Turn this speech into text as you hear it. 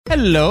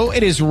Hello,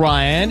 it is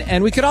Ryan,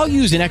 and we could all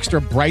use an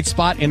extra bright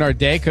spot in our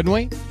day, couldn't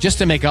we? Just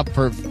to make up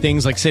for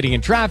things like sitting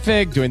in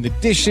traffic, doing the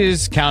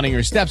dishes, counting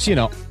your steps,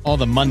 all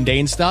the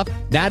mundane stuff.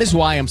 That is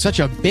why I'm such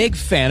a big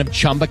fan of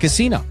Chumba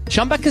Casino.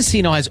 Chumba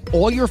Casino has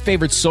all your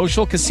favorite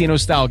social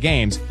casino-style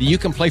games that you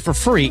can play for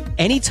free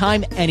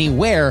anytime,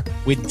 anywhere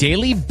with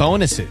daily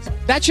bonuses.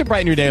 That should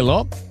brighten your day a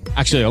little.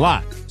 Actually, a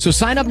lot. So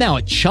sign up now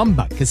at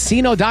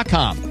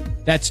ChumbaCasino.com.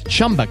 That's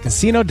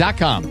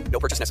ChumbaCasino.com. No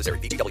purchase necessary.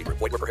 VGW Group.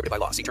 Void where prohibited by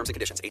law. See terms and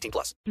conditions. 18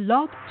 plus.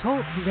 Blog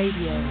Talk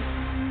Radio.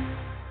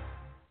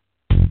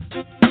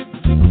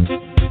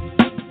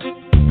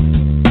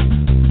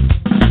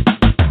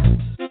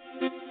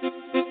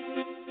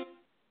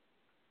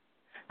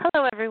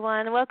 Hello,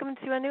 everyone. Welcome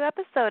to a new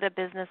episode of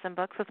Business and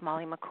Books with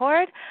Molly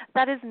McCord.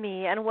 That is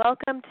me, and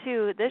welcome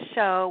to this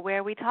show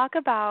where we talk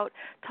about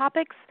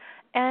topics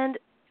and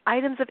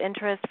items of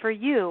interest for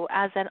you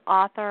as an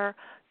author,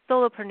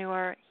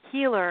 solopreneur,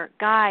 healer,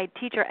 guide,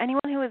 teacher,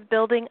 anyone who is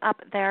building up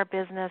their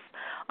business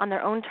on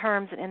their own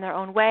terms and in their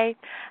own way.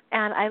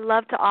 And I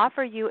love to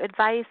offer you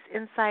advice,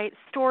 insight,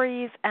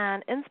 stories,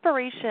 and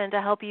inspiration to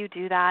help you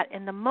do that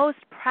in the most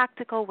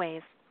practical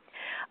ways.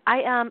 I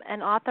am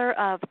an author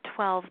of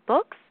 12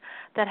 books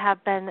that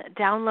have been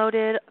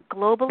downloaded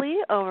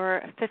globally.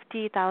 Over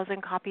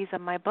 50,000 copies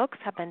of my books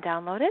have been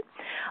downloaded.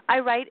 I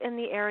write in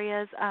the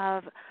areas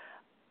of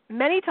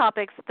many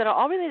topics that are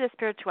all related to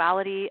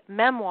spirituality,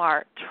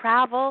 memoir,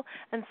 travel,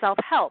 and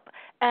self-help.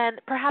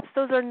 And perhaps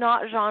those are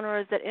not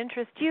genres that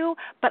interest you,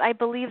 but I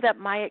believe that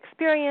my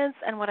experience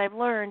and what I've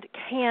learned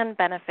can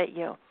benefit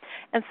you.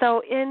 And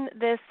so in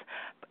this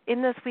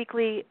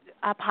weekly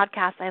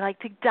podcast, I like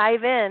to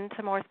dive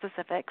into more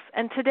specifics.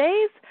 And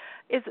today's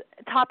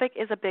topic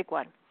is a big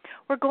one.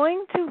 We're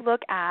going to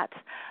look at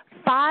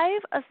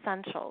 5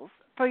 essentials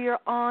for your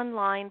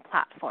online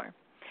platform.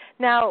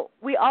 Now,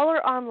 we all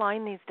are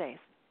online these days.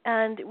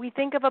 And we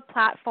think of a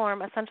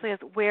platform essentially as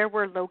where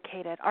we're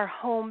located, our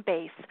home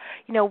base,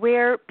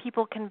 where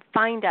people can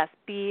find us,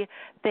 be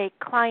they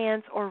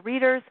clients or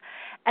readers,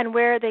 and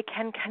where they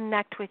can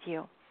connect with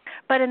you.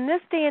 But in this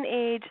day and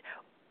age,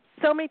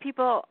 so many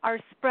people are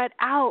spread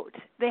out.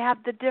 They have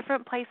the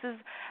different places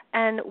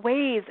and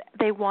ways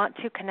they want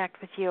to connect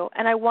with you.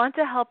 And I want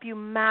to help you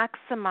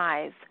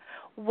maximize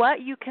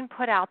what you can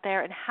put out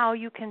there and how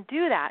you can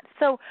do that.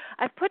 So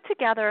I've put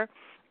together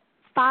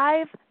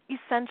 5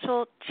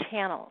 essential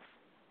channels.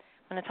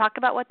 I'm going to talk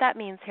about what that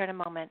means here in a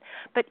moment.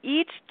 But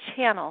each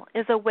channel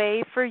is a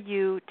way for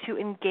you to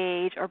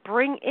engage or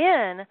bring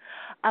in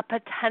a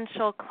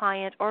potential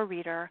client or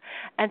reader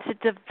and to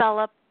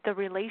develop the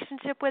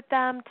relationship with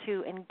them,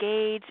 to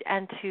engage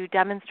and to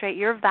demonstrate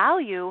your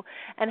value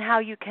and how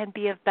you can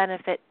be of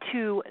benefit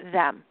to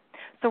them.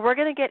 So we're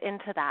going to get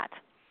into that.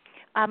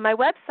 My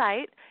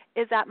website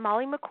is at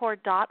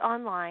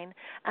mollymccord.online,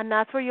 and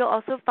that's where you'll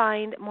also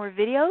find more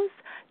videos,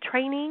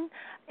 training,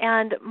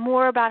 and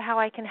more about how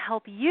I can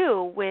help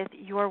you with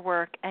your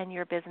work and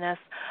your business.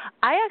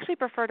 I actually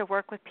prefer to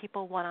work with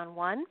people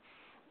one-on-one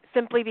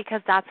simply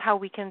because that's how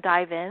we can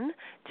dive in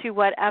to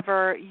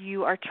whatever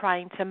you are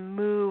trying to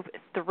move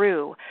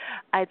through.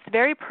 It's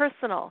very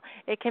personal.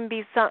 It can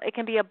be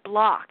a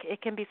block.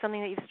 It can be something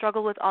that you've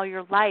struggled with all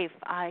your life.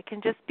 It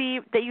can just be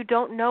that you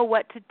don't know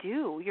what to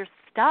do. You're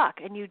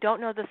stuck and you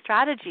don't know the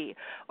strategy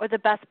or the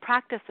best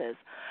practices.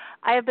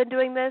 I have been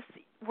doing this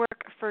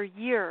work for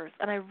years,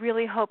 and I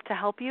really hope to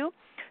help you.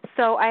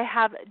 So I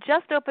have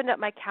just opened up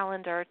my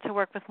calendar to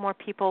work with more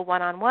people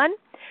one-on-one,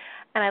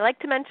 and I like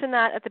to mention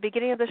that at the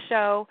beginning of the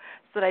show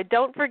so that I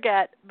don't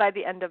forget by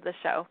the end of the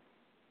show.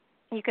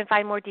 You can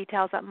find more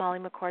details at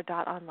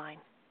mollymccord.online.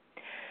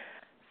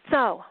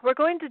 So we're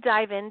going to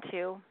dive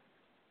into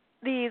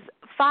these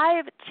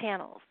 5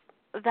 channels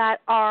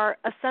that are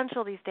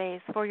essential these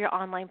days for your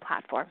online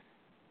platform.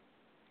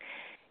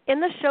 In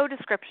the show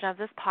description of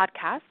this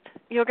podcast,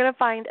 you're going to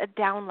find a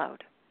download.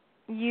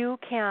 You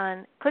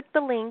can click the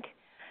link,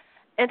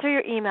 enter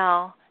your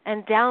email,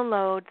 and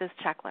download this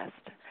checklist.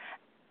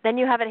 Then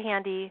you have it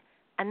handy,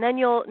 and then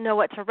you'll know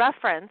what to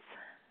reference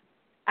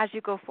as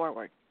you go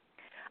forward.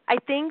 I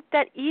think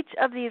that each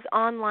of these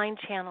online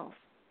channels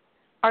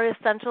are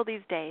essential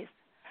these days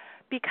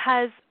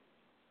because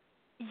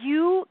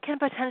you can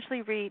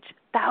potentially reach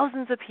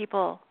thousands of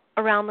people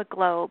around the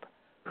globe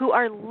who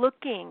are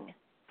looking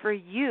for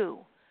you,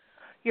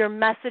 your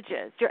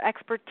messages, your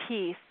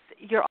expertise,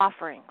 your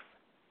offerings.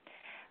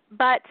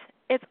 But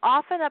it's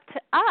often up to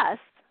us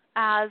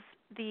as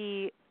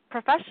the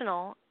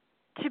professional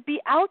to be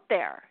out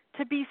there,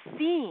 to be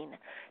seen,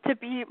 to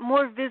be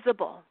more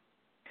visible.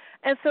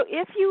 And so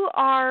if you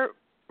are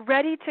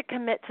ready to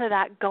commit to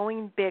that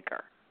going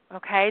bigger,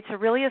 okay, to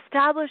really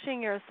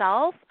establishing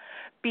yourself,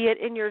 be it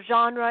in your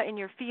genre, in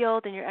your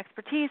field, in your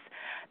expertise,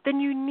 then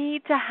you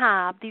need to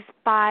have these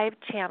 5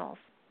 channels.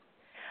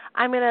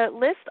 I'm going to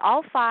list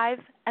all 5,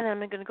 and then I'm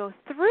going to go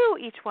through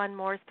each one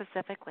more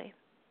specifically.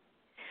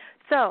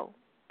 So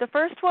the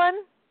first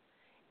one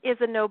is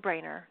a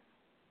no-brainer,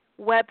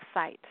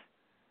 website.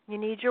 You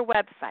need your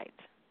website,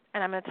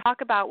 and I'm going to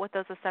talk about what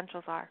those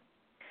essentials are.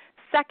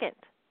 Second,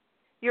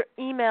 your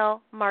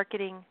email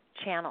marketing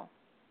channel,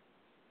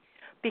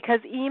 because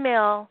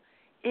email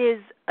is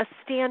a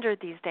standard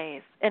these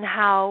days in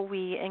how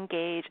we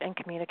engage and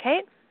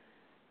communicate.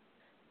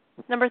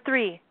 Number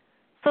 3,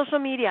 social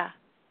media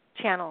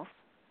channels.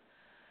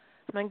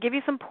 I'm going to give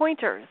you some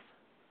pointers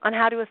on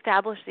how to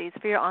establish these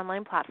for your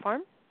online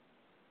platform.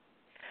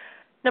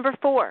 Number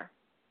 4,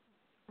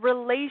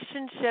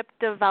 relationship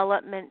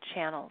development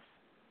channels.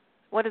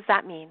 What does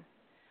that mean?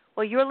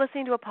 Well, you're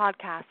listening to a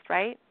podcast,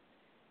 right?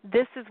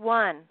 This is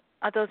one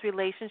of those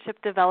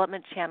relationship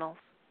development channels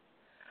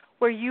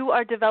where you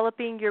are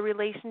developing your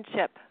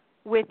relationship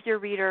with your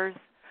readers,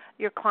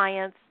 your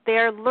clients. They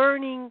are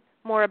learning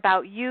more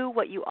about you,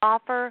 what you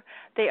offer.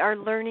 They are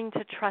learning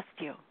to trust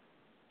you.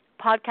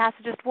 Podcast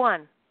is just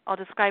one. I'll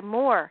describe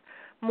more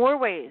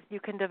ways you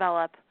can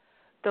develop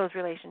those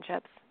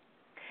relationships.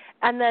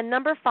 And then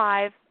number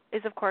 5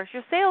 is, of course,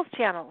 your sales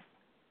channels.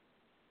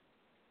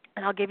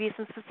 And I'll give you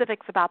some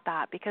specifics about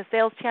that, because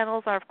sales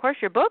channels are, of course,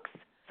 your books,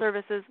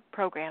 services,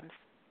 programs.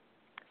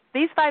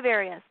 These 5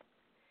 areas.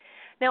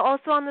 Now,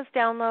 also on this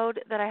download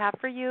that I have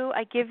for you,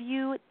 I give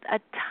you a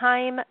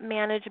time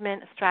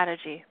management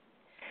strategy.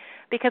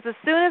 Because as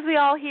soon as we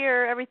all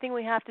hear everything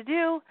we have to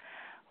do,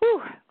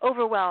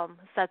 overwhelm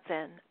sets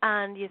in.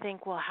 And you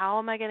think, well, how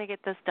am I going to get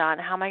this done?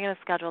 How am I going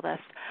to schedule this?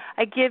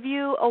 I give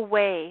you a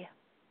way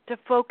to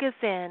focus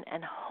in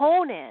and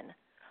hone in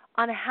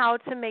on how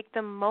to make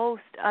the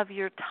most of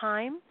your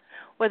time,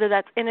 whether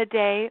that's in a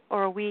day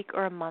or a week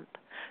or a month.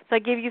 So I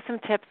give you some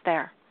tips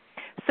there.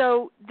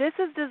 So this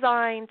is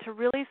designed to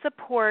really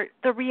support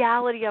the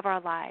reality of our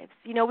lives.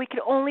 You know, we can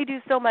only do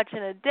so much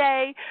in a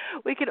day.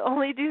 We can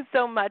only do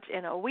so much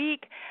in a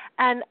week.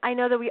 And I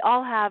know that we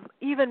all have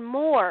even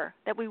more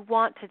that we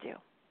want to do.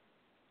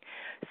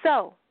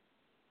 So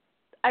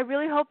I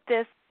really hope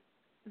this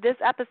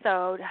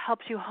episode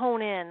helps you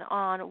hone in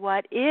on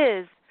what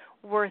is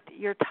worth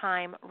your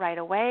time right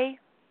away.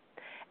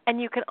 And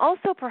you can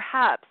also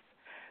perhaps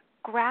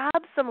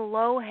grab some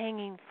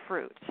low-hanging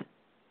fruit,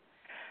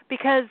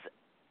 because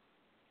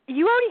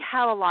you already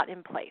have a lot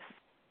in place.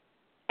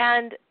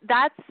 And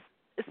that's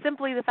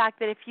simply the fact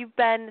that if you've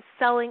been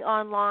selling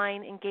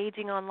online,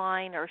 engaging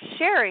online, or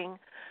sharing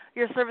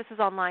your services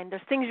online,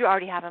 there's things you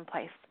already have in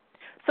place.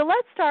 So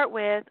let's start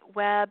with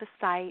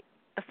website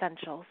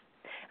essentials.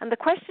 And the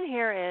question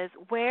here is,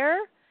 where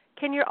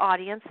can your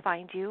audience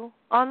find you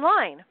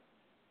online?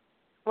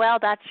 Well,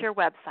 that's your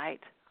website.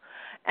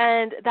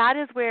 And that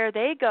is where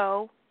they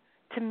go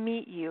to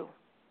meet you,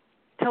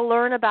 to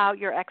learn about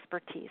your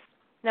expertise.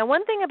 Now,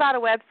 one thing about a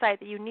website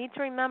that you need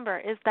to remember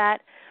is that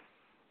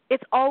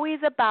it's always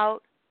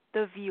about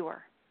the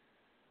viewer.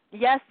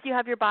 Yes, you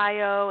have your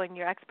bio and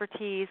your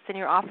expertise and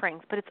your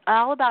offerings, but it's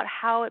all about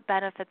how it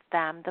benefits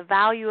them, the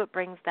value it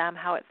brings them,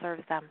 how it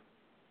serves them.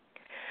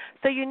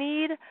 So you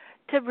need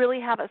to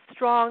really have a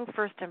strong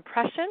first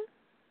impression.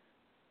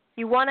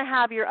 You want to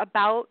have your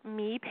About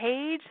Me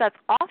page. That's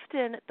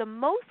often the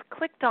most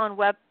clicked on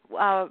web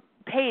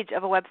page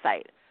of a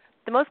website.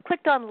 The most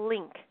clicked on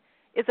link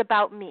is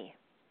About Me.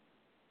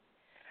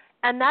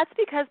 And that's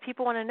because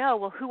people want to know,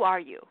 well, who are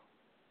you?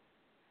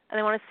 And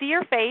they want to see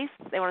your face.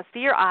 They want to see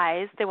your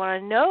eyes. They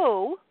want to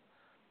know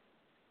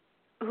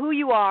who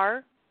you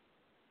are.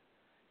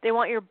 They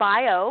want your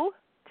bio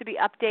to be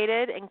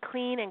updated and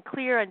clean and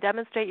clear and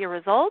demonstrate your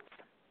results.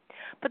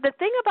 But the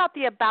thing about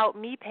the About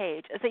Me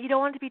page is that you don't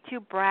want it to be too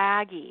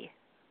braggy,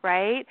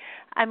 right?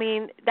 I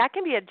mean, that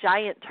can be a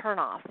giant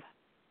turnoff.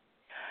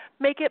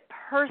 Make it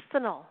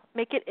personal.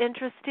 Make it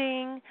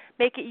interesting.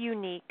 Make it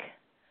unique.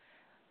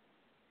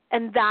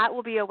 And that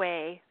will be a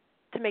way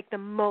to make the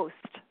most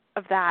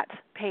of that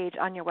page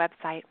on your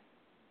website.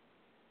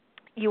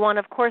 You want,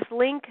 of course,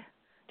 link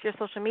to your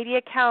social media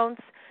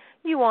accounts.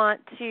 You want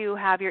to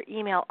have your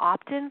email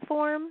opt-in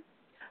form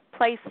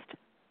placed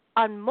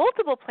on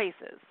multiple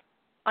places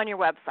on your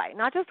website,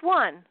 not just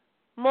one,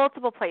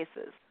 multiple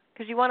places,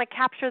 because you want to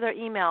capture their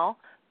email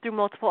through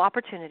multiple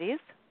opportunities.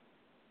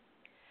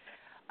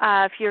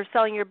 If you're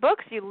selling your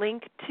books, you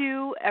link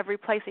to every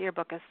place that your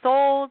book is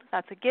sold.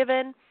 That's a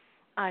given.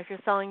 If you're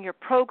selling your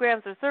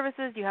programs or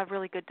services, you have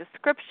really good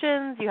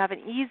descriptions. You have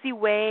an easy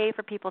way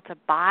for people to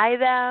buy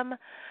them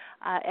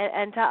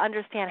and to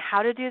understand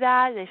how to do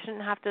that. They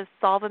shouldn't have to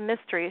solve a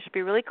mystery. It should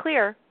be really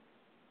clear.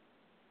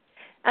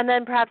 And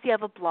then perhaps you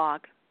have a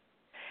blog.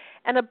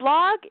 And a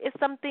blog is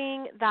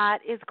something that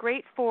is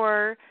great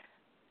for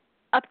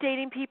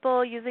updating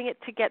people, using it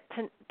to get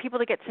to people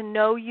to get to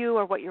know you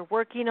or what you're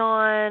working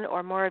on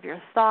or more of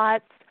your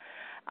thoughts.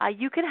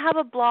 You can have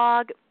a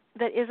blog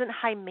that isn't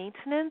high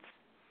maintenance.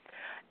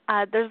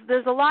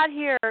 There's a lot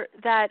here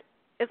that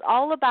is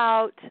all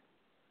about,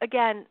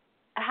 again,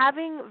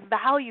 having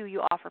value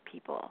you offer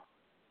people.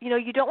 You know,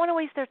 you don't want to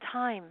waste their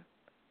time.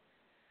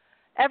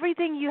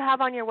 Everything you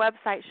have on your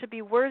website should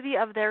be worthy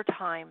of their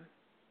time.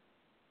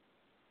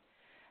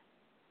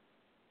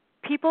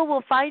 People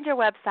will find your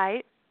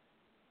website,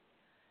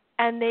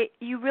 and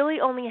you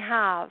really only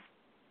have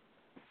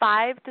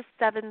 5 to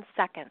 7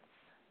 seconds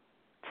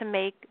to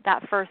make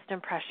that first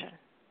impression,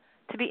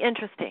 to be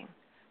interesting,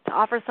 to to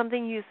offer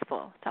something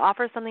useful, to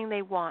offer something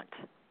they want.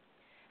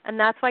 And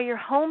that's why your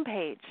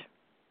homepage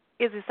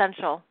is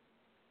essential.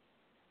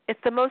 It's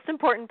the most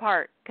important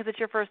part because it's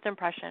your first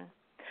impression.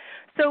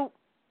 So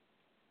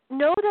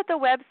know that the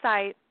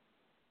website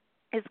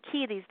is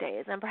key these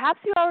days. And perhaps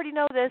you already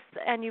know this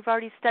and you've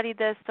already studied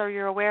this or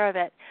you're aware of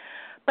it.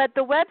 But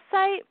the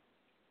website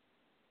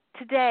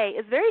today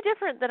is very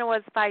different than it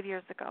was 5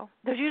 years ago.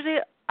 There's usually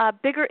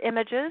bigger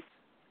images,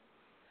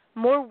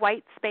 more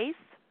white space,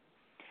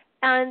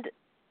 and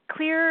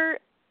clear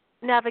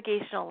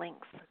navigational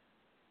links.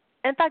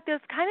 In fact,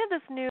 there's kind of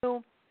this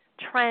new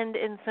trend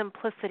in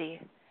simplicity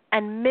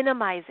and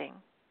minimizing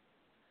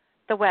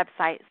the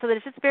website so that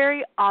it's just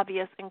very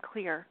obvious and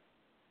clear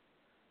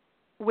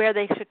where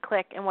they should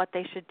click and what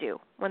they should do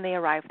when they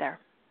arrive there.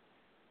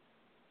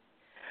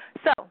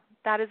 So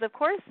that is, of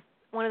course,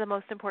 one of the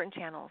most important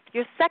channels.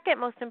 Your second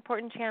most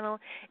important channel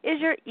is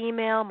your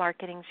email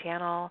marketing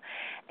channel.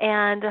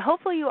 And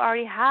hopefully you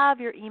already have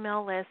your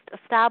email list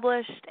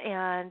established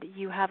and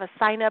you have a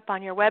sign-up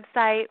on your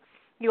website.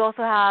 You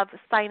also have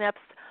sign-ups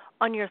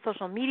on your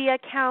social media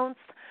accounts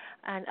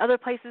and other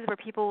places where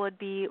people would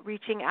be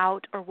reaching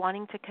out or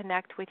wanting to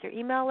connect with your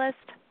email list.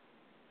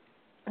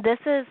 This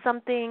is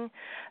something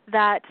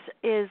that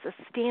is a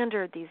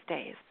standard these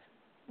days,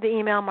 the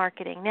email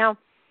marketing. Now,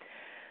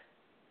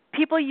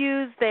 people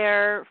use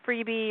their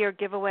freebie or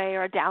giveaway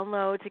or a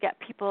download to get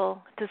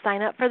people to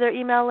sign up for their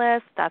email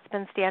list. That's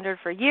been standard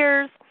for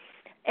years.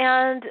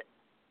 And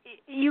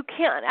you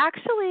can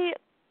actually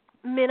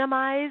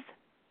minimize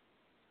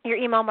your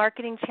email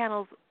marketing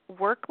channel's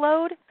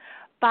workload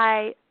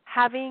by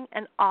having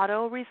an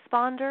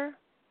autoresponder,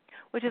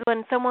 which is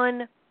when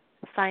someone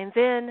signs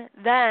in,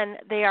 then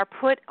they are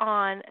put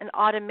on an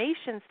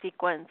automation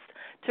sequence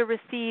to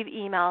receive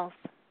emails,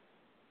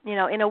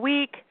 in a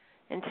week,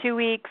 in 2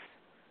 weeks,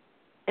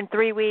 in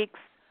 3 weeks.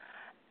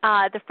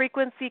 The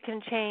frequency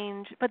can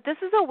change, but this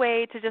is a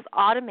way to just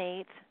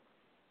automate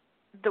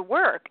the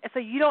work so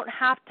you don't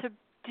have to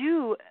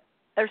do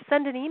or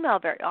send an email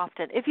very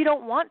often if you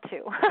don't want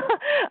to.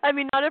 I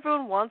mean, not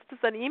everyone wants to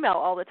send email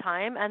all the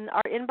time, and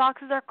our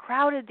inboxes are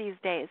crowded these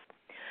days.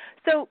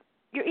 So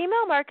your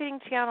email marketing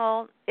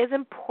channel is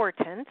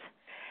important,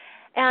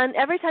 and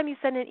every time you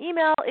send an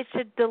email, it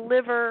should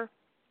deliver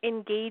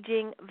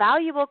engaging,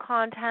 valuable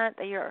content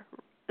that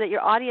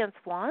your audience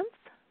wants.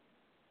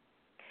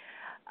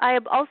 I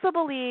also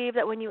believe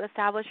that when you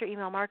establish your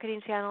email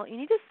marketing channel, you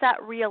need to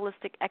set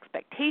realistic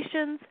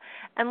expectations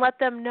and let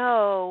them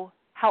know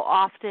how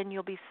often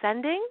you'll be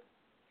sending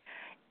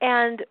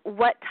and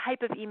what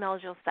type of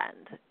emails you'll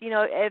send.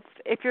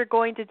 If you're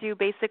going to do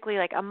basically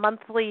like a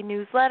monthly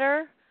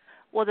newsletter,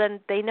 well, then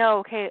they know,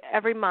 okay,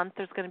 every month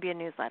there's going to be a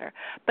newsletter.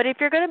 But if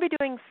you're going to be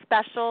doing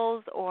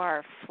specials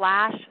or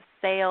flash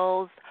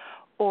sales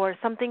or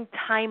something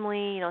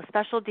timely,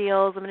 special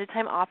deals, limited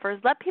time offers,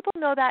 let people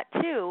know that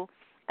too,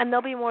 and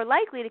they'll be more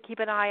likely to keep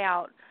an eye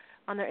out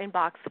on their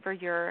inbox for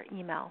your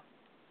email.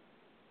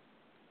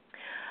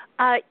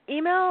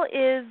 Email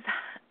is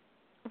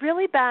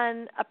really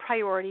been a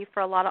priority for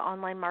a lot of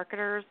online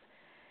marketers,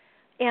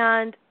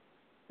 and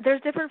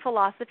there's different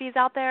philosophies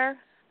out there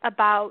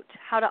about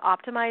how to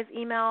optimize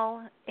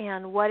email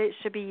and what it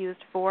should be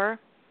used for.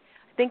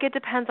 I think it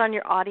depends on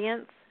your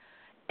audience,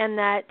 and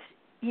that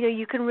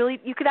you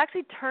could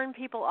actually turn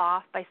people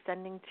off by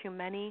sending too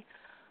many.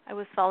 I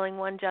was following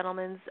one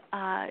gentleman's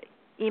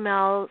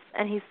emails,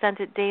 and he sent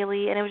it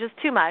daily, and it was just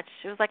too much.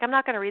 It was like, I'm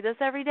not going to read this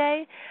every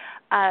day.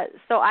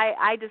 So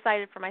I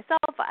decided for myself,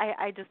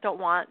 I just don't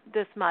want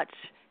this much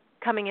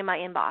coming in my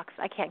inbox.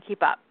 I can't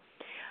keep up.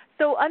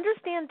 So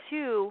understand,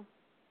 too,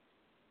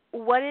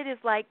 what it is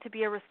like to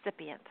be a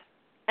recipient,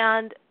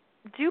 and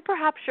do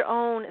perhaps your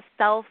own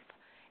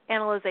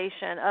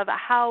self-analyzation of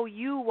how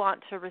you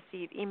want to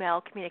receive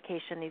email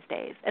communication these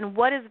days and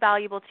what is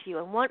valuable to you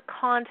and what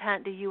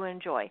content do you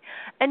enjoy.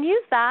 And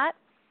use that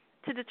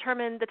to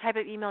determine the type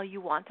of email you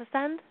want to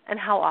send and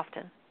how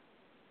often.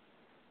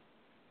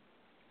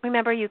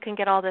 Remember, you can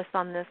get all this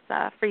on this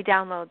free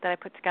download that I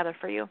put together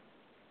for you.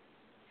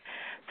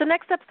 So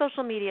next up,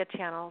 social media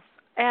channels.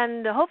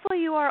 And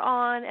hopefully you are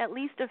on at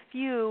least a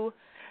few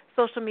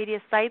social media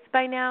sites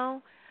by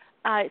now.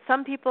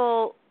 Some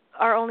people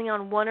are only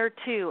on one or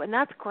two, and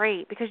that's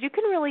great because you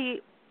can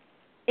really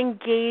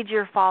engage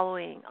your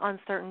following on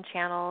certain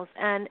channels,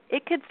 and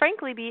it could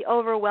frankly be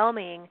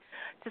overwhelming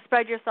to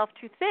spread yourself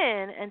too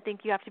thin and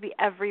think you have to be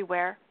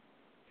everywhere.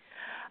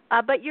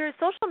 But your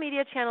social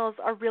media channels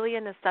are really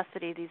a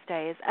necessity these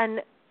days,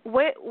 and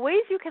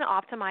ways you can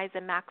optimize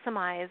and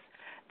maximize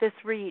this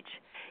reach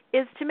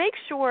is to make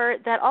sure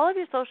that all of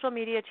your social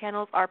media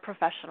channels are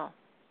professional.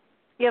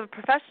 You have a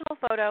professional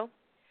photo,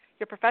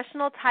 your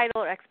professional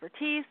title or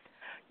expertise,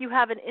 you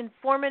have an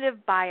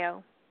informative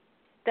bio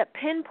that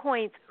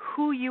pinpoints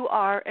who you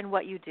are and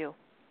what you do,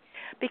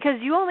 because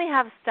you only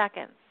have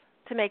seconds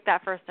to make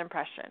that first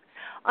impression.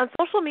 On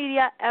social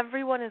media,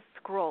 everyone is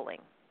scrolling.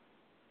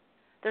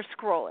 They're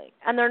scrolling,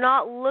 and they're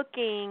not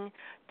looking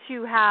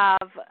to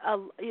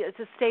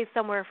to stay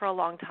somewhere for a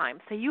long time.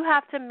 So you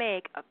have to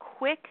make a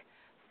quick,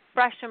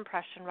 fresh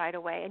impression right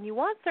away, and you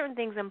want certain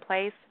things in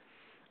place.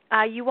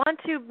 You want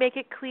to make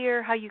it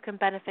clear how you can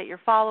benefit your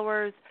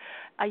followers.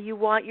 You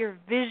want your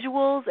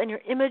visuals and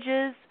your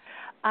images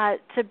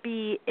to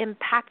be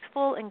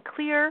impactful and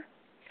clear.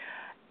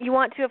 You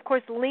want to, of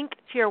course, link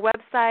to your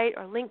website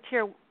or link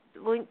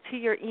to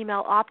your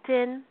email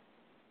opt-in.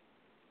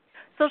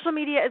 Social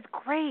media is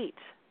great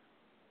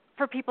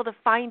for people to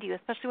find you,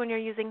 especially when you're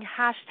using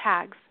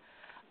hashtags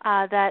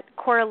that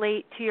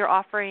correlate to your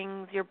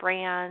offerings, your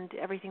brand,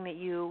 everything that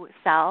you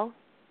sell.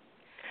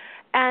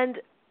 And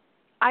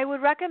I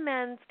would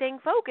recommend staying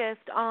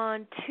focused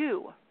on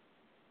two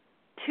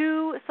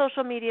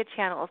social media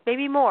channels,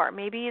 maybe more.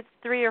 Maybe it's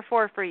 3 or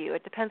 4 for you.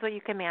 It depends what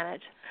you can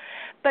manage.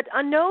 But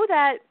know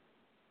that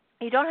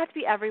you don't have to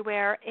be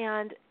everywhere,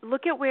 and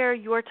look at where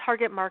your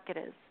target market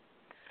is.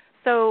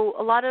 So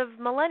a lot of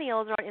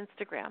millennials are on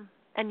Instagram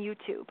and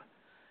YouTube.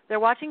 They're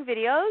watching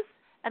videos,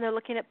 and they're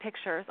looking at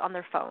pictures on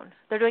their phone.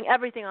 They're doing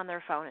everything on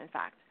their phone, in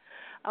fact.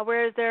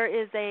 Whereas there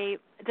is a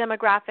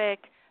demographic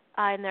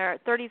in their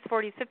 30s,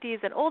 40s,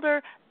 50s, and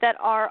older that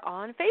are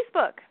on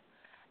Facebook.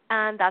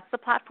 And that's the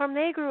platform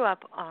they grew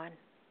up on.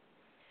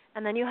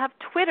 And then you have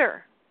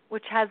Twitter,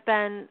 which has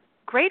been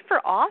great for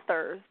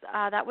authors.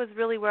 That was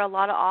really where a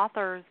lot of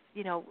authors,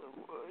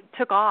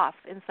 took off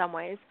in some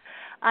ways.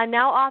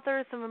 Now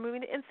authors, some are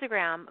moving to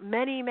Instagram.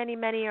 Many, many,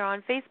 many are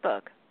on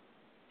Facebook.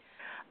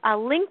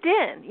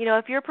 LinkedIn,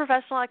 if your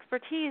professional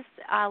expertise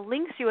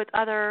links you with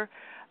other,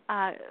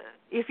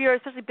 if you're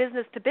especially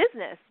business to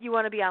business, you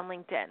want to be on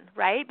LinkedIn,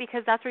 right?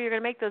 Because that's where you're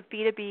going to make those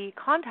B2B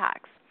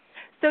contacts.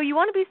 So you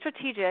want to be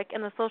strategic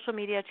in the social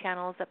media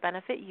channels that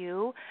benefit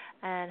you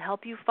and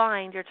help you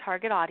find your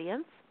target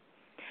audience.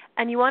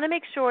 And you want to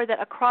make sure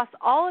that across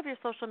all of your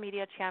social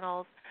media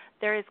channels,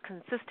 there is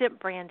consistent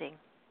branding.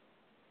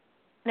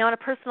 Now, on a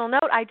personal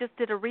note, I just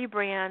did a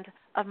rebrand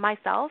of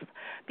myself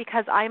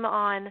because I'm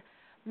on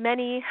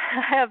I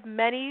have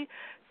many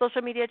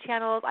social media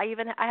channels. I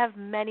have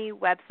many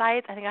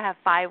websites. I think I have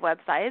 5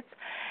 websites.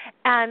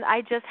 And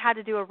I just had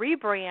to do a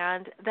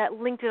rebrand that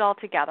linked it all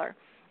together.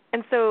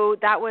 And so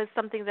that was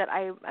something that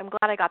I'm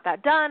glad I got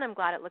that done. I'm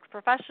glad it looks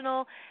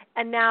professional.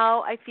 And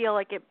now I feel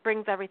like it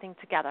brings everything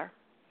together.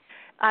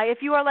 If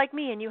you are like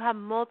me and you have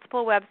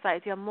multiple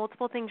websites, you have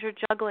multiple things you're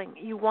juggling,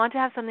 you want to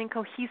have something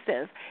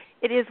cohesive,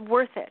 it is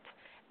worth it.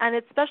 And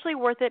it's especially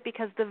worth it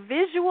because the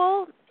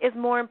visual is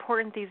more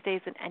important these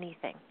days than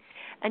anything.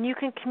 And you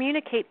can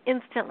communicate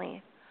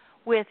instantly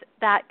with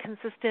that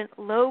consistent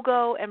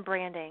logo and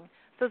branding.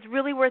 So it's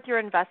really worth your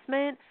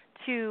investment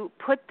to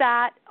put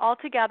that all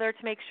together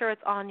to make sure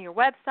it's on your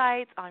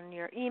websites, on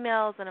your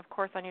emails, and, of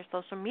course, on your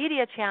social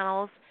media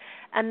channels.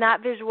 And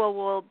that visual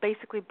will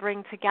basically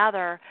bring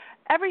together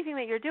everything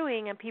that you're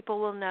doing, and people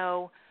will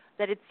know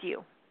that it's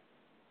you.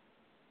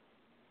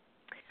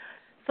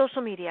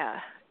 Social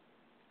media.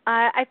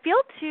 I feel,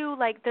 too,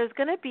 like there's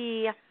going to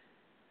be,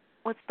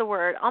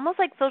 almost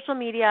like social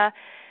media,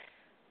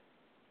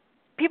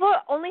 people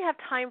only have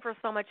time for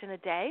so much in a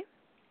day,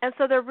 and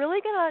so they're really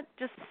going to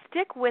just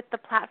stick with the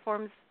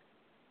platforms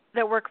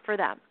that work for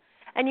them.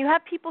 And you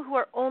have people who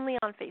are only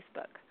on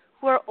Facebook,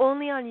 who are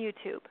only on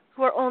YouTube,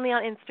 who are only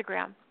on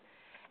Instagram.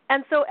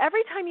 And so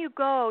every time you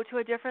go to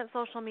a different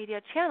social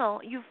media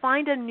channel, you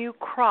find a new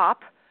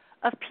crop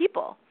of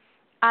people.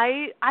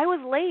 I was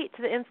late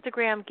to the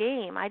Instagram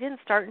game. I didn't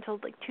start until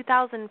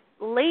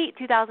late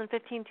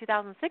 2015,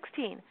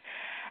 2016.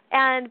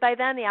 And by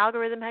then the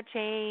algorithm had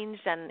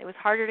changed and it was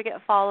harder to get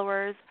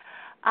followers.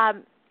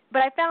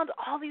 But I found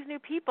all these new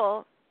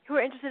people who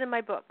are interested in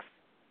my books.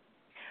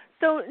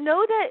 So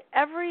know that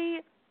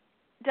every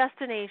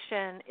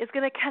destination is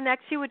going to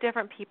connect you with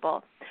different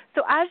people.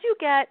 So as you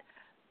get,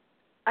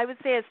 I would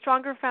say, a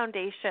stronger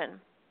foundation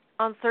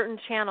on certain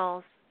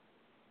channels,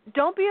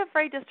 don't be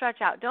afraid to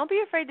stretch out. Don't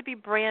be afraid to be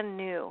brand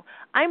new.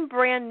 I'm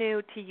brand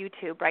new to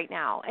YouTube right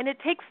now, and it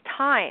takes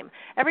time.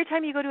 Every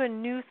time you go to a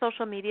new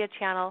social media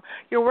channel,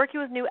 you're working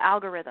with new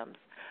algorithms.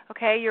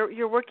 Okay,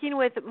 you're working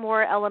with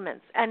more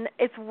elements, and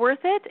it's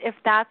worth it if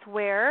that's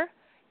where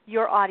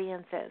your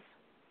audience is.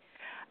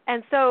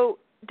 And so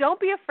don't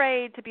be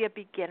afraid to be a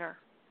beginner.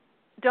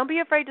 Don't be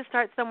afraid to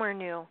start somewhere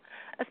new,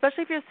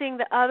 especially if you're seeing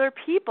that other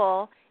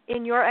people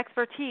in your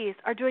expertise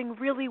are doing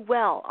really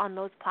well on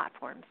those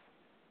platforms.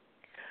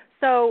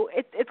 So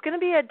it's going to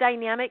be a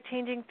dynamic,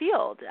 changing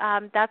field.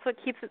 That's what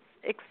keeps it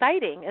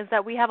exciting, is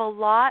that we have a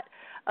lot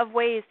of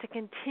ways to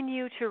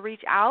continue to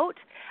reach out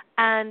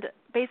and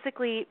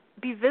basically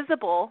be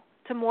visible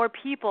to more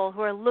people who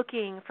are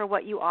looking for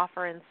what you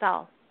offer and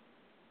sell.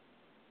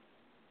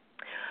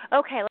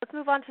 Okay, let's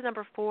move on to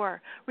number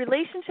 4,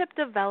 relationship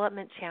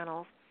development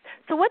channels.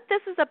 So what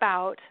this is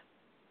about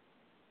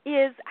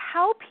is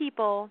how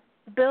people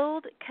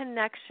build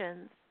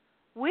connections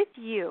with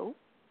you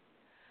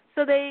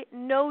so they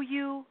know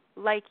you,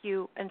 like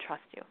you, and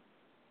trust you.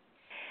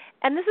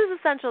 And this is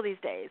essential these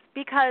days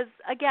because,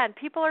 again,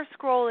 people are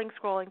scrolling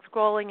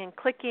and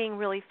clicking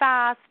really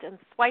fast and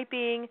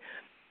swiping.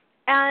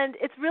 And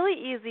it's really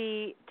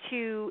easy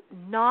to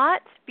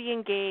not be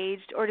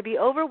engaged or to be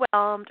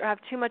overwhelmed or have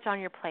too much on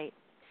your plate.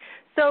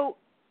 So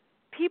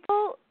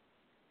people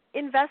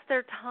invest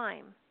their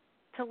time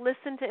to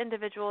listen to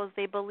individuals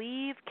they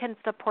believe can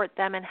support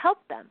them and help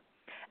them.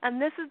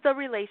 And this is the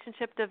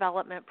relationship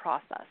development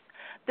process.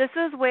 This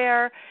is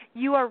where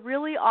you are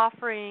really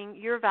offering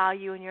your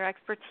value and your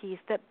expertise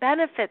that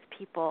benefits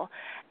people,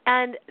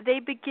 and they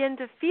begin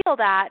to feel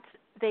that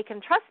they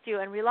can trust you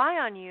and rely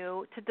on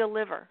you to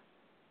deliver.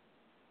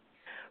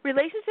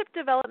 Relationship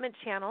development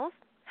channels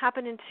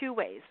happen in two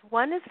ways.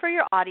 One is for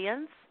your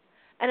audience,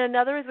 and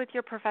another is with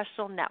your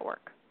professional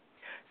network.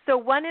 So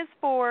one is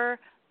for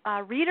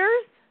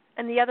readers,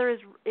 and the other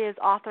is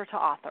author to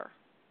author.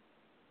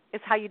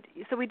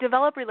 So we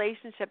develop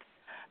relationships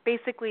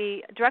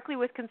basically directly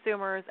with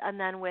consumers and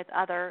then with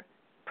other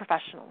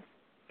professionals.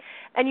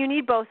 And you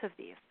need both of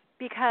these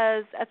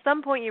because at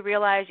some point you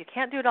realize you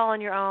can't do it all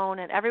on your own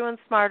and everyone's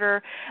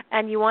smarter,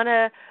 and you want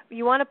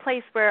a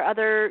place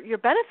where you're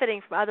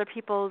benefiting from other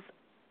people's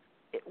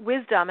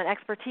wisdom and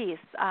expertise,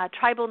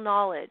 tribal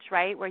knowledge,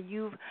 right, where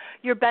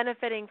you're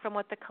benefiting from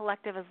what the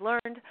collective has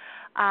learned.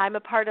 I'm a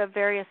part of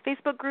various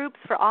Facebook groups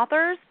for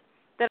authors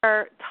that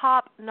are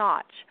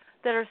top-notch,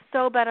 that are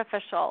so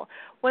beneficial.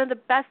 One of the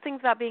best things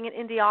about being an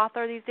indie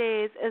author these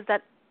days is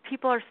that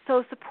people are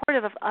so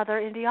supportive of other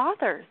indie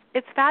authors.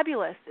 It's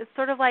fabulous. It's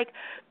sort of like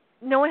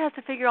no one has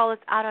to figure all this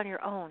out on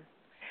your own.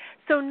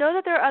 So know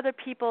that there are other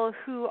people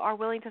who are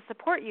willing to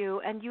support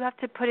you, and you have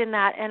to put in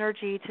that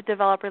energy to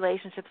develop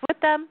relationships with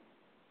them.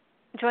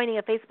 Joining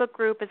a Facebook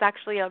group is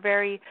actually a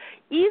very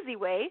easy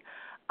way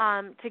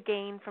to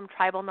gain from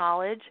tribal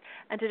knowledge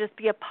and to just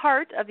be a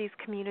part of these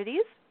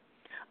communities.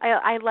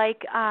 I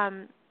like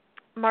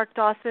Mark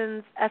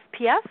Dawson's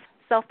SPF,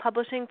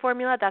 self-publishing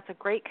formula. That's a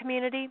great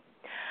community.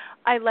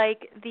 I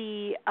like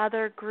the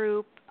other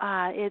group.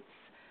 It's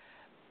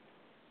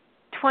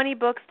 20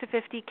 books to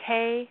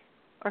 50K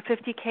or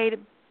 50K to,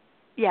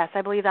 yes,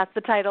 I believe that's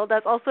the title.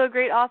 That's also a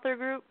great author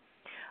group.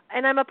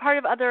 And I'm a part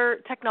of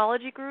other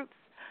technology groups.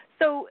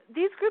 So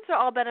these groups are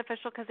all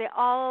beneficial because they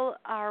all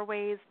are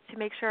ways to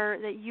make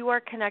sure that you are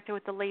connected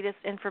with the latest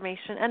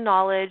information and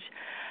knowledge,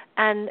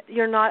 and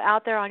you're not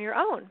out there on your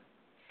own.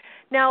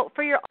 Now,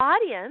 for your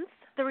audience,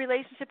 the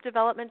relationship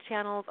development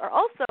channels are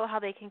also how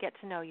they can get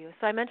to know you.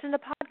 So I mentioned the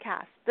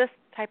podcast, this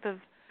type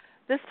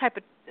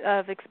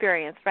of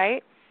experience,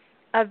 right?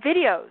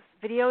 Videos.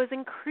 Video is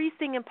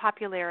increasing in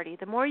popularity.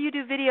 The more you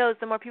do videos,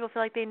 the more people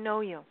feel like they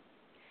know you.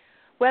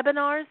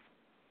 Webinars,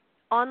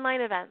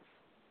 online events,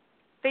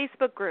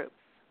 Facebook groups,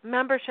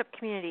 membership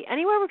community,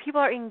 anywhere where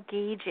people are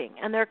engaging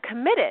and they're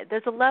committed.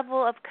 There's a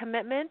level of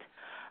commitment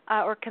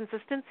or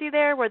consistency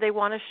there where they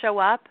want to show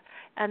up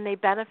and they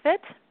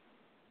benefit.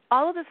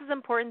 All of this is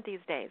important these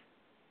days.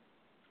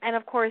 And,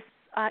 of course,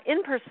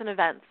 in-person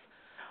events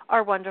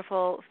are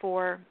wonderful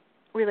for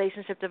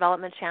relationship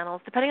development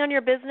channels. Depending on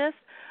your business,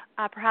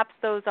 perhaps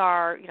those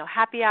are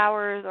happy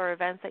hours or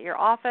events at your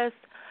office,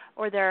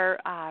 or they're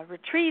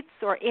retreats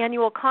or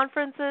annual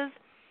conferences.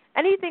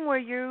 Anything where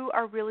you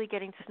are really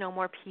getting to know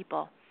more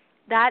people.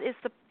 That is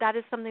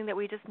something that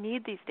we just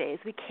need these days.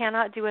 We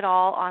cannot do it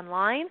all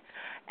online,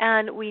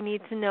 and we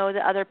need to know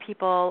that other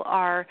people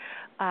are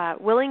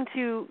willing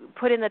to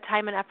put in the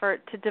time and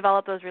effort to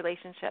develop those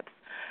relationships.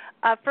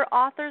 For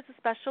authors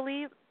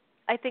especially,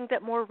 I think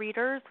that more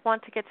readers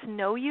want to get to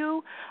know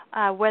you,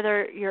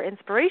 whether your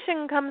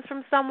inspiration comes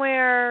from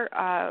somewhere,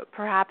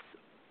 perhaps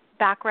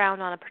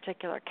background on a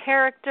particular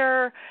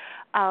character.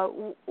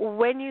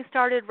 When you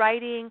started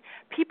writing,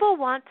 people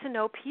want to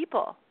know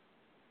people.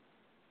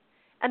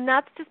 And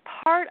that's just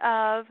part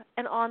of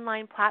an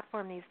online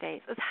platform these days,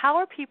 is how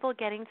are people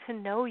getting to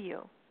know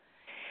you?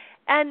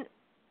 And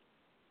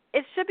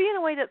it should be in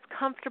a way that's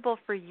comfortable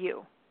for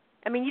you.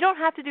 I mean, you don't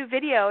have to do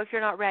video if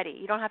you're not ready.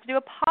 You don't have to do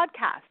a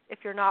podcast if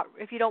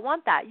you don't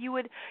want that.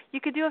 You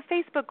could do a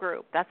Facebook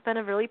group. That's been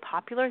a really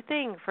popular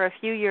thing for a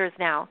few years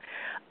now.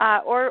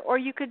 Or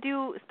you could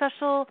do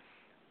special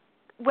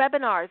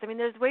webinars. I mean,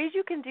 there's ways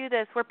you can do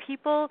this where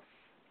people,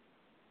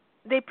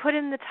 they put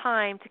in the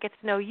time to get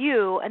to know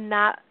you, and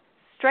that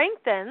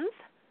strengthens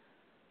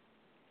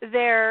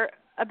their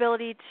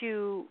ability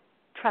to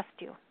trust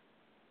you.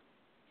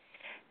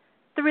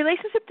 The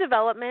relationship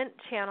development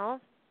channel,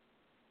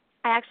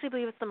 I actually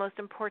believe it's the most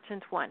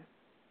important one.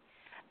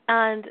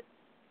 And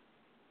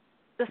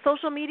the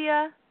social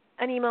media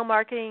and email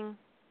marketing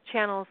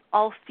channels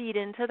all feed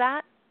into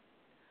that,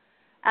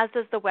 as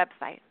does the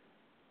website.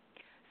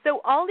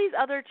 So all these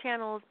other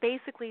channels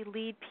basically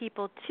lead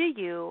people to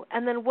you,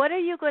 and then what are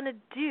you going to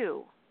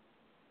do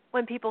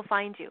when people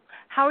find you?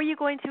 How are you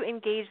going to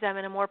engage them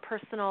in a more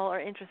personal or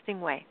interesting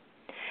way?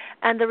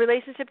 And the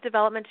relationship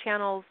development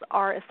channels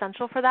are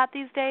essential for that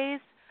these days,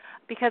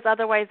 because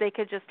otherwise they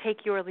could just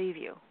take you or leave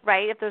you,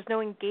 right? If there's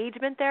no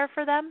engagement there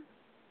for them,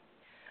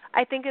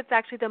 I think it's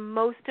actually the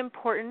most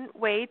important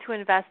way to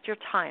invest your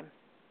time,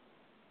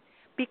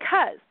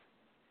 because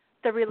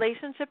the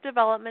relationship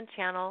development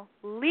channel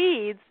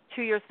leads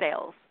to your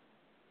sales.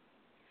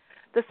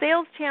 The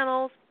sales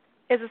channel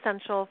is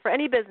essential for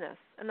any business,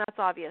 and that's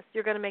obvious.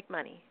 You're going to make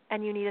money,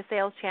 and you need a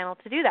sales channel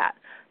to do that.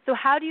 So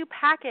how do you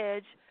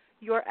package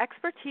your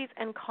expertise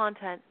and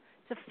content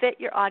to fit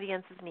your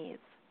audience's needs?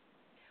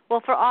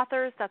 Well, for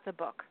authors, that's a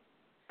book.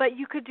 But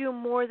you could do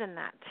more than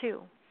that,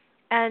 too.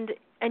 And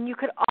you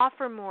could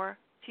offer more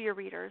to your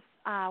readers,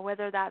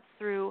 whether that's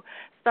through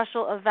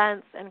special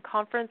events and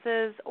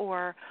conferences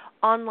or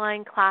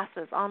online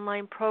classes,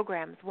 online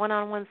programs,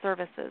 one-on-one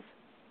services.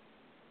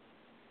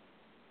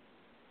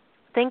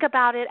 Think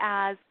about it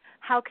as,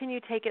 how can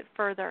you take it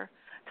further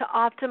to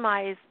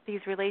optimize these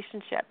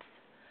relationships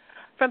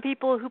from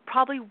people who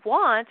probably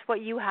want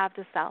what you have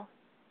to sell?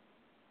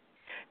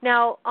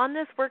 Now, on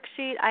this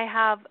worksheet, I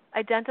have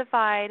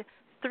identified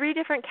 3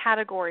 different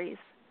categories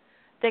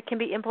that can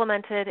be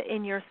implemented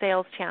in your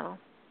sales channel: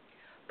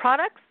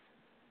 products,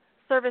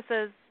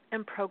 services,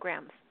 and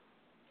programs.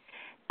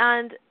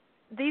 And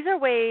these are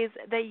ways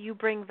that you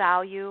bring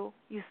value,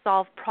 you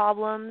solve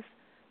problems,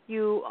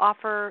 you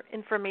offer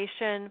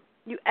information,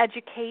 you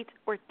educate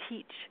or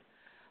teach.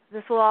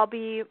 This will all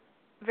be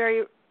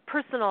very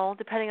personal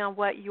depending on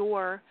what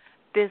your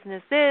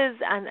business is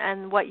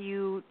and what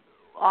you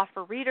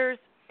offer readers.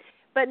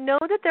 But know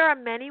that there are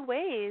many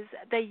ways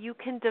that you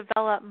can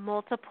develop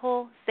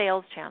multiple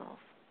sales channels.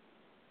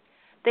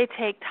 They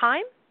take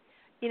time.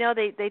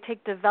 They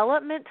take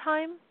development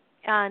time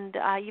and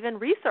even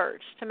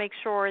research to make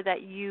sure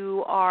that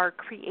you are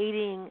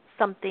creating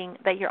something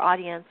that your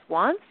audience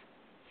wants.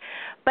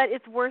 But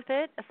it's worth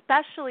it,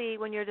 especially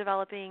when you're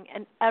developing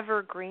an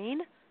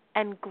evergreen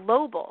and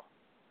global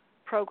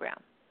program,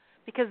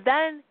 because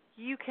then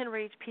you can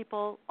reach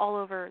people all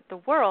over the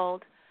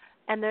world,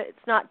 and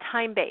it's not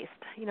time-based.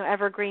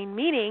 Evergreen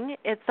meaning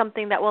it's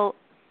something that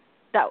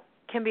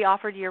can be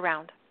offered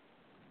year-round.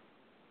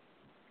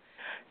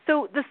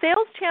 So the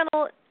sales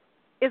channel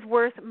is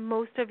worth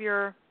most of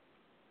your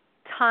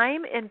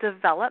time in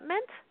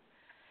development,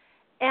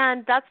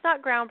 and that's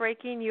not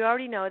groundbreaking. You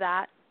already know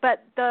that.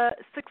 But the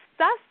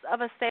success of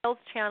a sales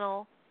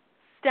channel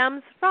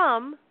stems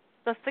from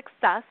the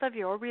success of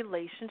your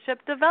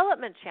relationship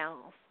development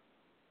channels,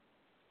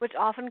 which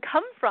often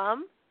come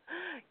from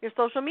your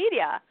social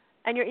media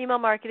and your email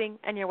marketing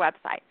and your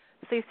website.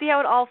 So you see how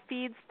it all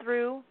feeds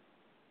through?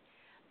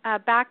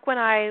 Back when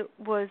I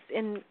was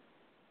in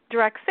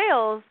direct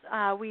sales,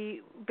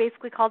 we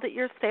basically called it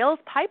your sales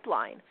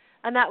pipeline.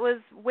 And that was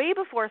way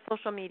before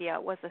social media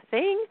was a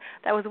thing.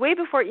 That was way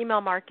before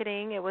email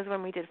marketing. It was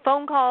when we did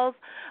phone calls.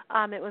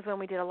 It was when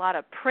we did a lot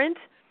of print,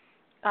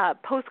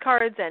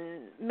 postcards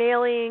and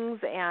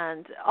mailings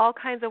and all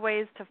kinds of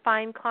ways to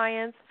find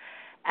clients.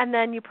 And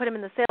then you put them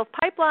in the sales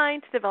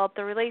pipeline to develop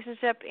the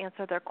relationship,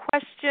 answer their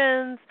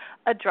questions,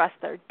 address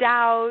their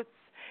doubts,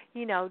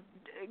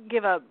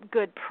 give a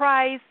good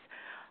price,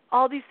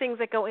 all these things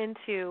that go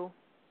into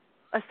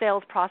a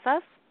sales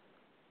process.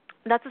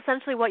 That's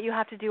essentially what you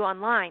have to do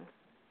online.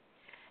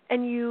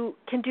 And you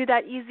can do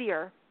that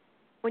easier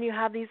when you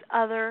have these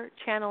other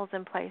channels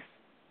in place.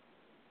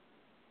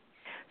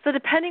 So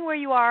depending where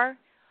you are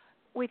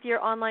with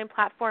your online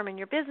platform and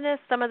your business,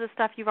 some of the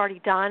stuff you've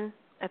already done,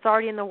 it's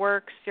already in the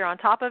works, you're on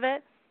top of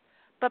it.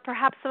 But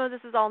perhaps some of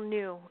this is all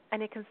new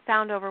and it can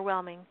sound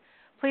overwhelming.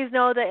 Please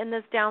know that in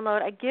this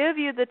download, I give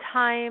you the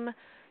time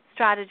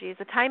strategies,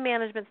 the time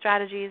management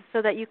strategies,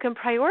 so that you can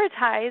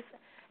prioritize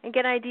and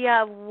get an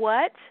idea of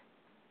what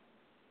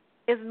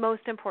is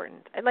most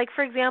important. Like,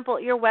 for example,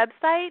 your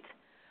website,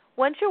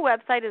 once your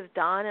website is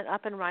done and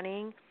up and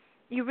running,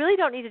 you really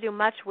don't need to do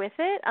much with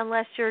it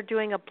unless you're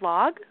doing a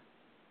blog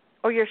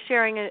or you're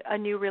sharing a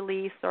new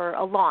release or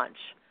a launch,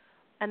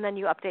 and then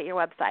you update your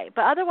website.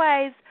 But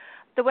otherwise,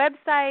 the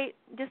website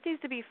just needs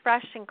to be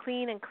fresh and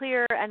clean and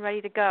clear and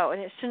ready to go,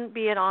 and it shouldn't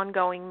be an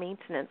ongoing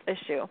maintenance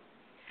issue.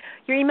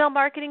 Your email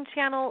marketing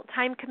channel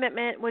time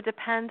commitment would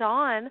depend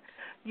on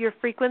your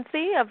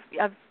frequency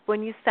of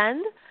when you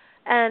send,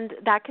 and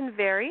that can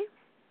vary,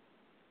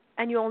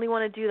 and you only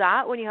want to do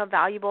that when you have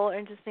valuable or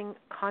interesting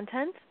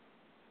content.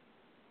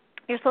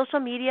 Your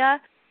social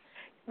media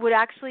would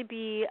actually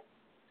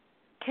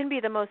can be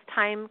the most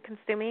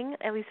time-consuming,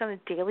 at least on a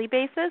daily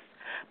basis,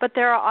 but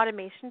there are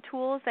automation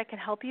tools that can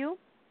help you.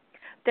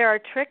 There are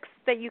tricks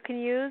that you can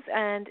use,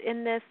 and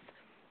in this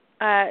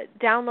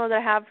download that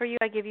I have for you,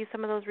 I give you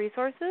some of those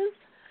resources.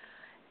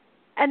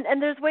 And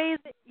there's ways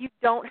that you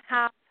don't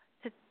have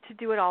to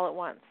do it all at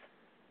once.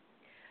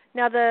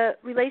 Now, the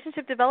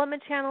relationship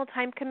development channel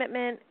time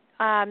commitment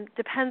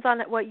depends on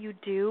what you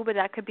do, but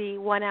that could be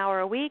 1 hour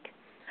a week.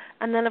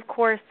 And then, of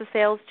course, the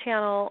sales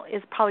channel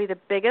is probably the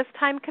biggest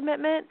time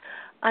commitment,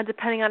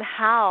 depending on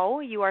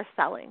how you are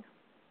selling.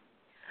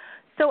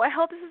 So I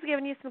hope this has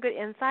given you some good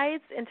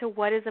insights into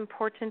what is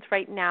important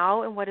right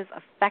now and what is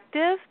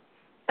effective,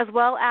 as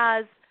well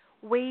as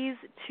ways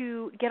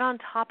to get on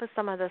top of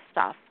some of this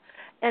stuff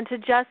and to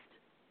just,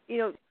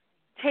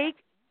 take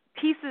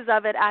pieces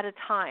of it at a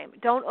time.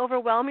 Don't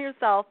overwhelm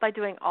yourself by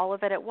doing all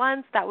of it at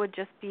once. That would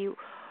just be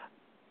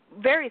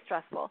very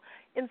stressful.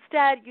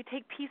 Instead, you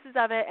take pieces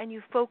of it and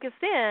you focus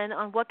in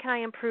on what can I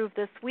improve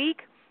this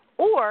week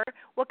or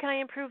what can I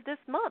improve this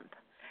month.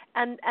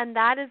 And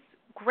that is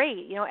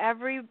great.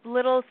 Every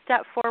little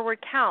step forward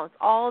counts.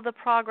 All of the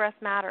progress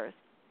matters.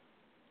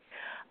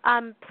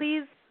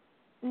 Please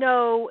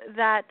know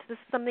that this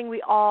is something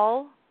we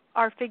all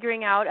are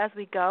figuring out as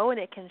we go, and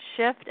it can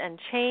shift and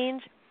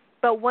change.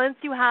 But once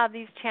you have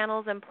these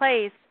channels in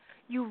place,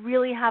 you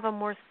really have a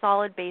more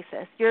solid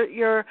basis.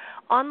 Your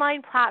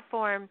online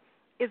platform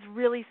is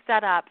really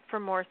set up for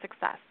more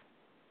success.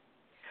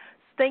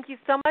 Thank you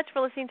so much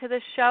for listening to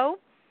this show.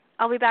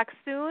 I'll be back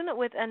soon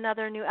with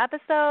another new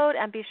episode,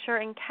 and be sure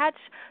and catch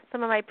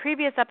some of my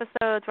previous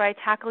episodes where I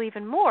tackle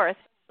even more,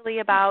 especially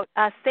about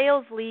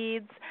sales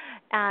leads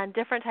and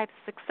different types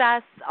of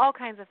success, all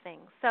kinds of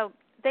things. So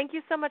thank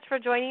you so much for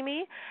joining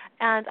me,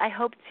 and I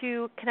hope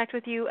to connect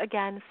with you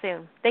again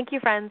soon. Thank you,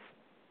 friends.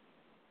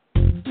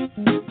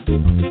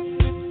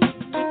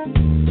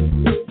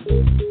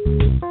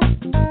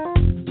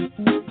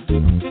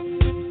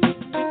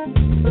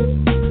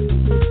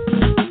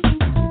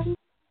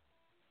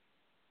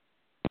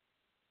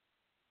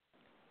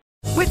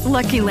 With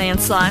Lucky Land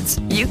Slots,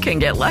 you can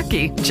get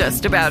lucky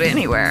just about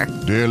anywhere.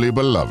 Dearly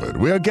beloved,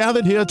 we are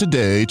gathered here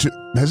today to...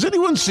 Has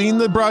anyone seen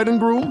the bride and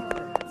groom?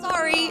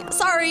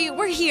 Sorry,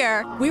 we're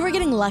here. We were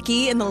getting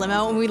lucky in the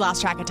limo and we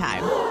lost track of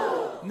time.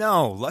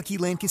 No, Lucky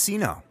Land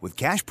Casino, with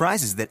cash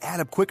prizes that add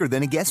up quicker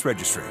than a guest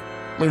registry.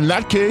 In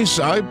that case,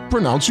 I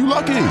pronounce you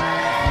lucky.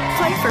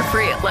 Play for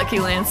free at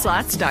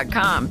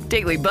LuckyLandSlots.com.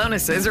 Daily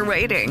bonuses are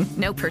waiting.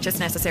 No purchase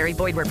necessary.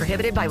 Void where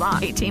prohibited by law.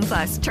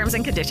 18+. Terms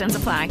and conditions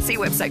apply. See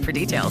website for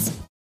details.